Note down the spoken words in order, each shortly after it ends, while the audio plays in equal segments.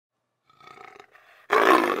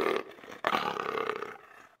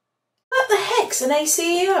makes an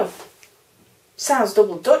ACEO? Sounds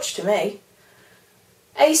double Dutch to me.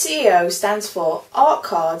 ACEO stands for Art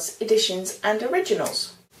Cards, Editions and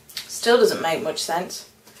Originals. Still doesn't make much sense.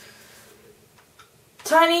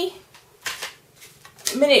 Tiny,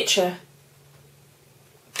 miniature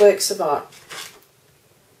works of art.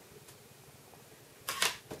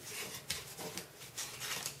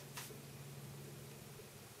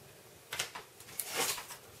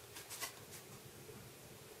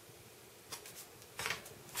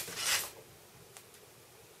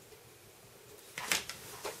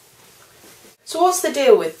 So what's the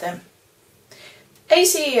deal with them?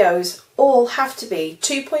 ACEOs all have to be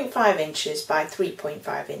 2.5 inches by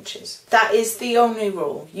 3.5 inches. That is the only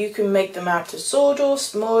rule. You can make them out of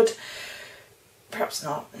sawdust, mud, perhaps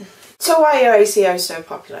not. So why are ACEOs so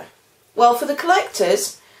popular? Well, for the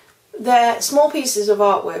collectors, they're small pieces of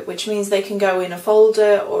artwork, which means they can go in a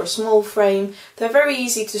folder or a small frame. They're very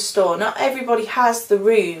easy to store. Not everybody has the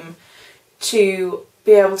room to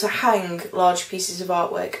be able to hang large pieces of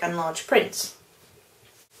artwork and large prints.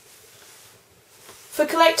 For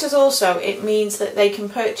collectors also, it means that they can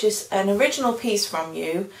purchase an original piece from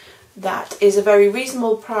you that is a very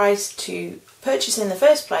reasonable price to purchase in the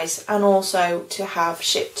first place and also to have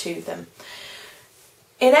shipped to them.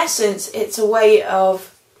 In essence, it's a way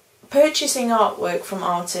of purchasing artwork from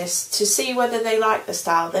artists to see whether they like the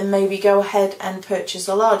style, then maybe go ahead and purchase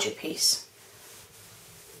a larger piece.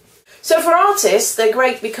 So for artists, they're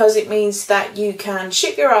great because it means that you can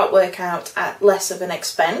ship your artwork out at less of an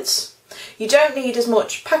expense. You don't need as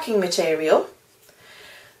much packing material,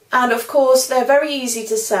 and of course they're very easy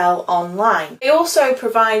to sell online. They also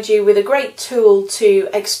provide you with a great tool to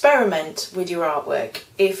experiment with your artwork.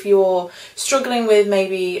 If you're struggling with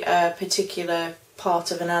maybe a particular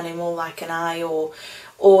part of an animal like an eye,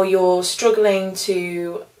 or you're struggling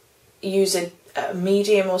to use a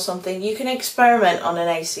medium or something, you can experiment on an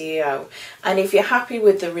ACEO, and if you're happy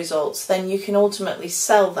with the results then you can ultimately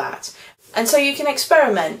sell that. And so you can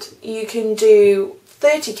experiment. You can do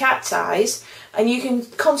 30 cat's eyes and you can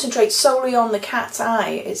concentrate solely on the cat's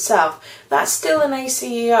eye itself. That's still an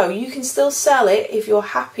ACEO. You can still sell it if you're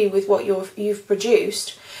happy with what you've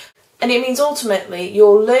produced. And it means ultimately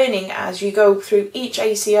you're learning as you go through each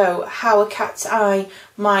ACEO how a cat's eye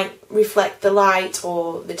might reflect the light,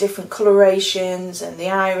 or the different colorations and the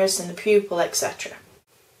iris and the pupil, etc.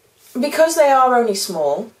 Because they are only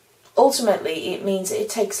small, ultimately it means it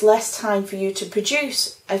takes less time for you to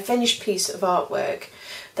produce a finished piece of artwork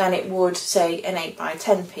than it would, say, an 8 by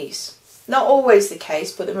 10 piece. Not always the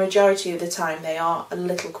case, but the majority of the time they are a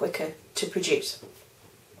little quicker to produce.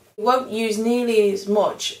 You won't use nearly as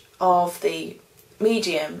much of the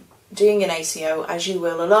medium doing an ACEO as you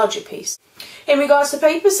will a larger piece. In regards to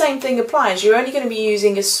paper, same thing applies. You're only going to be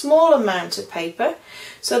using a small amount of paper,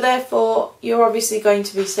 so therefore you're obviously going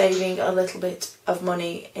to be saving a little bit of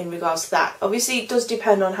money in regards to that. Obviously it does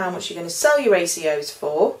depend on how much you're going to sell your ACEOs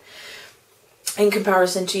for in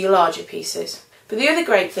comparison to your larger pieces. But the other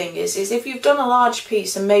great thing is if you've done a large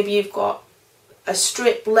piece and maybe you've got a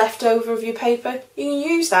strip left over of your paper, you can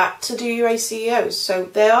use that to do your ACEOs, so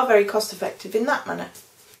they are very cost effective in that manner.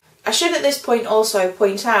 I should at this point also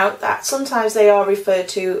point out that sometimes they are referred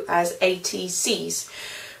to as ATCs,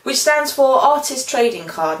 which stands for Artist Trading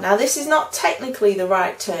Card. Now this is not technically the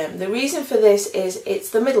right term. The reason for this is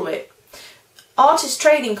it's the middle bit. Artist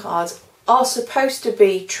Trading Cards are supposed to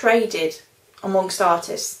be traded amongst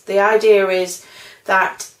artists. The idea is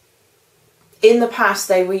that in the past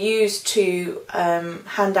they were used to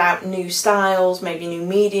hand out new styles, maybe new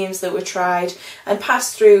mediums that were tried and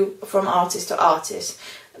passed through from artist to artist.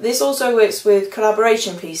 This also works with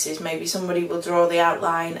collaboration pieces. Maybe somebody will draw the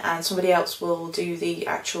outline and somebody else will do the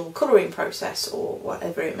actual colouring process or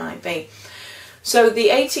whatever it might be. So the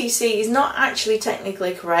ATC is not actually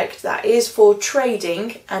technically correct. That is for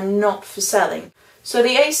trading and not for selling. So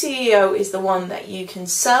the ACEO is the one that you can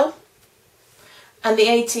sell, and the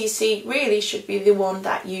ATC really should be the one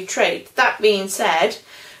that you trade. That being said,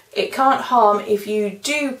 it can't harm if you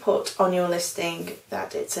do put on your listing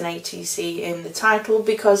that it's an ATC in the title,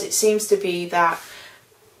 because it seems to be that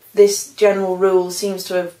this general rule seems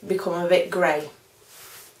to have become a bit grey.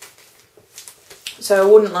 So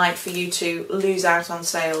I wouldn't like for you to lose out on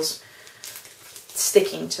sales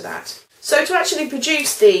sticking to that. So to actually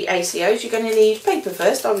produce the ACEOs, you're going to need paper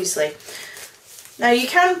first, obviously. Now you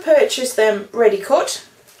can purchase them ready cut.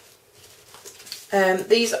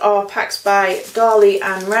 These are packs by Darley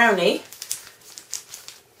and Rowney.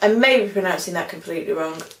 I may be pronouncing that completely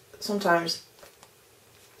wrong. Sometimes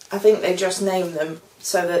I think they just name them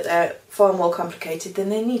so that they're far more complicated than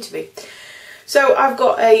they need to be. So I've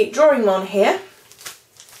got a drawing one here,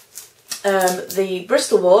 the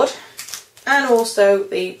Bristol board and also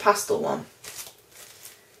the pastel one.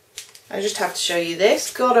 I just have to show you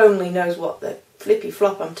this. God only knows what the flippy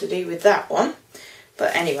flop I'm to do with that one.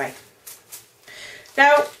 But anyway.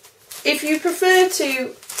 Now, if you prefer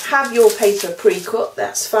to have your paper pre-cut,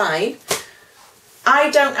 that's fine. I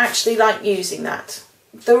don't actually like using that.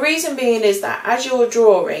 The reason being is that as you're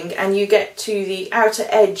drawing and you get to the outer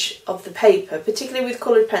edge of the paper, particularly with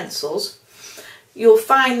coloured pencils, you'll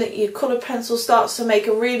find that your coloured pencil starts to make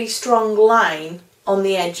a really strong line on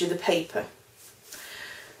the edge of the paper.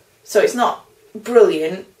 So it's not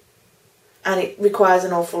brilliant and it requires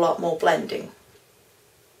an awful lot more blending.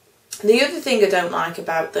 The other thing I don't like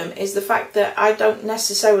about them is the fact that I don't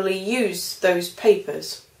necessarily use those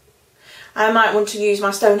papers. I might want to use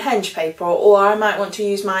my Stonehenge paper, or I might want to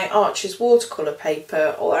use my Archer's watercolour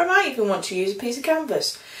paper, or I might even want to use a piece of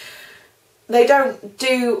canvas. They don't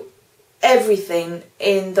do everything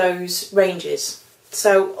in those ranges.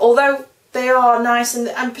 So although they are nice,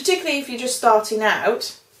 and particularly if you're just starting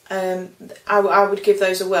out, I would give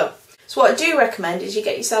those a whirl. So what I do recommend is you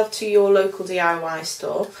get yourself to your local DIY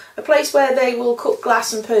store, a place where they will cut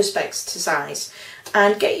glass and perspex to size,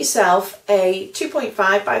 and get yourself a 2.5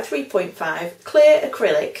 by 3.5 clear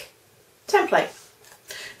acrylic template.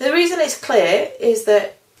 The reason it's clear is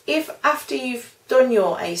that if after you've done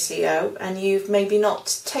your ACEO and you've maybe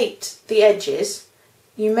not taped the edges,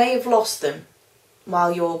 you may have lost them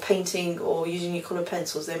while you're painting or using your coloured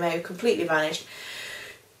pencils. They may have completely vanished.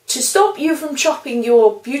 To stop you from chopping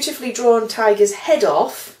your beautifully drawn tiger's head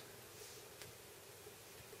off,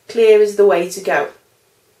 clear is the way to go.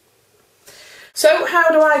 So how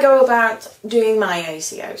do I go about doing my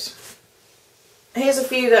ACEOs? Here's a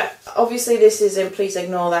few that, obviously this isn't, please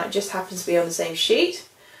ignore that, it just happens to be on the same sheet.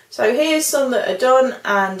 So here's some that are done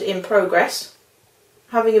and in progress.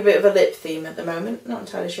 Having a bit of a lip theme at the moment, not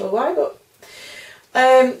entirely sure why, but...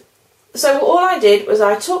 so all I did was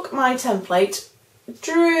I took my template,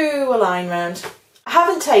 drew a line round. I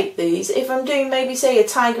haven't taped these. If I'm doing maybe say a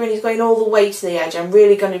tiger and he's going all the way to the edge, I'm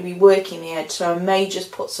really going to be working the edge, so I may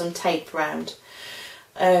just put some tape around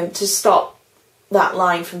to stop that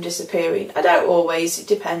line from disappearing. I don't always, it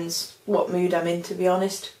depends what mood I'm in, to be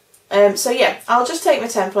honest. So yeah, I'll just take my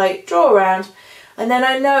template, draw around, and then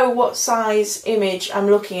I know what size image I'm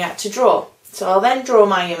looking at to draw. So I'll then draw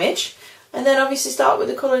my image and then obviously start with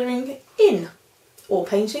the colouring in, or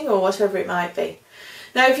painting, or whatever it might be.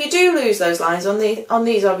 Now if you do lose those lines, on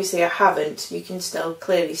these obviously I haven't, you can still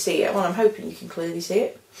clearly see it. Well, I'm hoping you can clearly see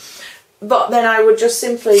it. But then I would just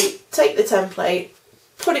simply take the template,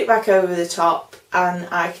 put it back over the top, and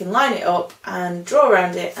I can line it up and draw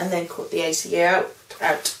around it and then cut the ACEO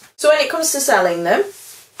out. So when it comes to selling them,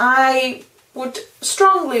 I would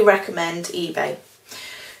strongly recommend eBay.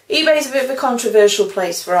 eBay is a bit of a controversial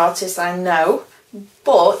place for artists, I know,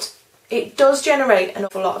 but it does generate an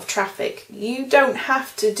awful lot of traffic. You don't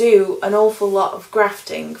have to do an awful lot of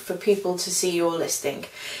grafting for people to see your listing.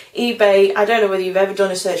 eBay, I don't know whether you've ever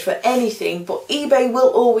done a search for anything, but eBay will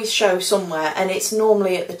always show somewhere, and it's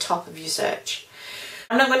normally at the top of your search.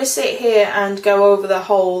 I'm not going to sit here and go over the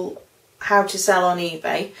whole how to sell on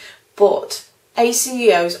eBay, but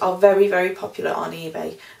ACEOs are very, very popular on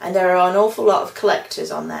eBay, and there are an awful lot of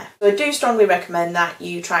collectors on there. So I do strongly recommend that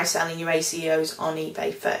you try selling your ACEOs on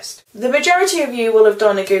eBay first. The majority of you will have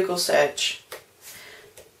done a Google search.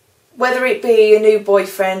 Whether it be a new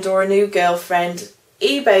boyfriend or a new girlfriend,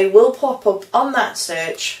 eBay will pop up on that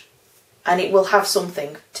search and it will have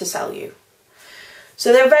something to sell you.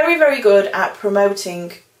 So they're very, very good at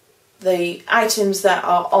promoting the items that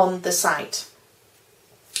are on the site,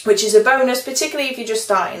 which is a bonus, particularly if you're just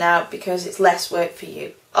starting out, because it's less work for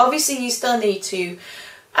you. Obviously you still need to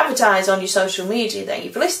advertise on your social media that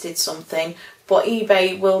you've listed something, but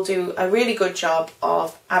eBay will do a really good job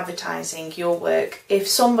of advertising your work if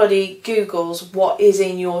somebody Googles what is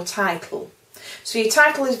in your title. So your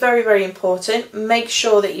title is very, very important. Make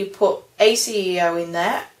sure that you put ACEO in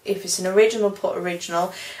there. If it's an original, put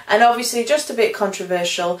original. And obviously, just a bit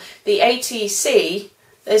controversial, the ATC,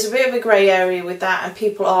 there's a bit of a grey area with that, and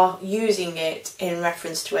people are using it in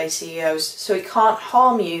reference to ACEOs, so it can't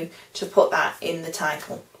harm you to put that in the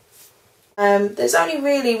title. There's only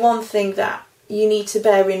really one thing that you need to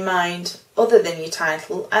bear in mind other than your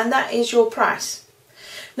title, and that is your price.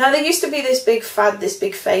 Now, there used to be this big fad, this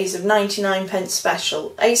big phase of 99p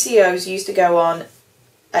special. ACEOs used to go on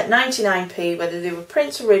at 99p, whether they were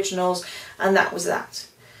prints originals, and that was that.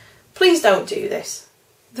 Please don't do this.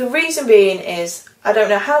 The reason being is, I don't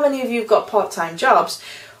know how many of you have got part-time jobs,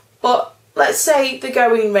 but let's say the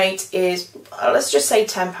going rate is, let's just say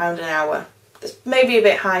 £10 an hour. It's maybe a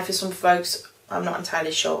bit high for some folks, I'm not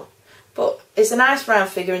entirely sure. But it's a nice round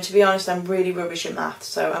figure, and to be honest, I'm really rubbish at math,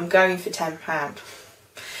 so I'm going for £10.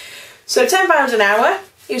 So £10 an hour,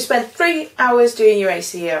 you spent 3 hours doing your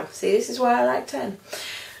ACEO. See, this is why I like 10.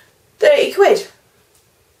 30 quid.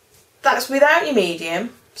 That's without your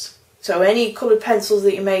mediums, so any coloured pencils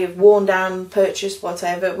that you may have worn down, purchased,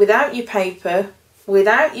 whatever, without your paper,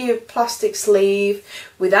 without your plastic sleeve,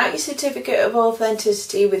 without your certificate of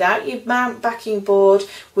authenticity, without your mount backing board,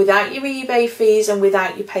 without your eBay fees, and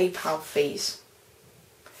without your PayPal fees.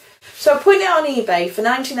 So putting it on eBay for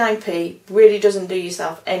 99p really doesn't do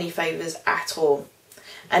yourself any favours at all.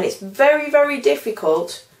 And it's very, very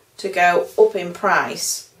difficult to go up in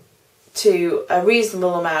price to a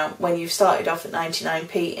reasonable amount when you've started off at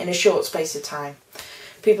 99p in a short space of time.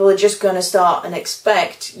 People are just going to start and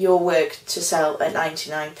expect your work to sell at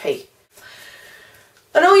 99p.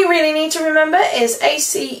 And all you really need to remember is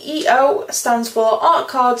ACEO stands for Art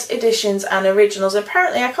Cards, Editions and Originals.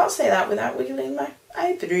 Apparently I can't say that without wiggling my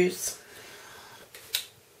eyebrows.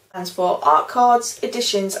 Stands for Art Cards,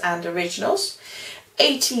 Editions and Originals.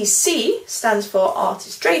 ATC stands for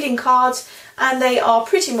Artist Trading Cards, and they are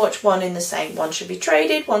pretty much one in the same. One should be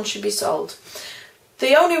traded, one should be sold.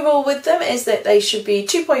 The only rule with them is that they should be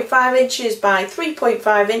 2.5 inches by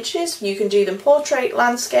 3.5 inches. You can do them portrait,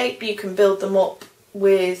 landscape, you can build them up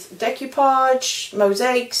with decoupage,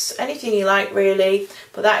 mosaics, anything you like really,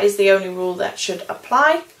 but that is the only rule that should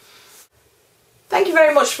apply. Thank you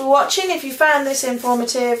very much for watching. If you found this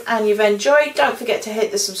informative and you've enjoyed, don't forget to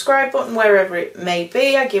hit the subscribe button wherever it may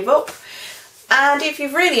be. I give up. And if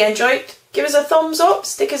you've really enjoyed, give us a thumbs up,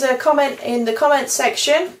 stick us a comment in the comments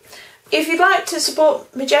section. If you'd like to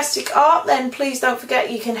support Majestic Art, then please don't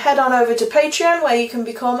forget you can head on over to Patreon, where you can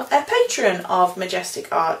become a patron of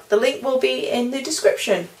Majestic Art. The link will be in the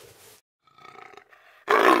description.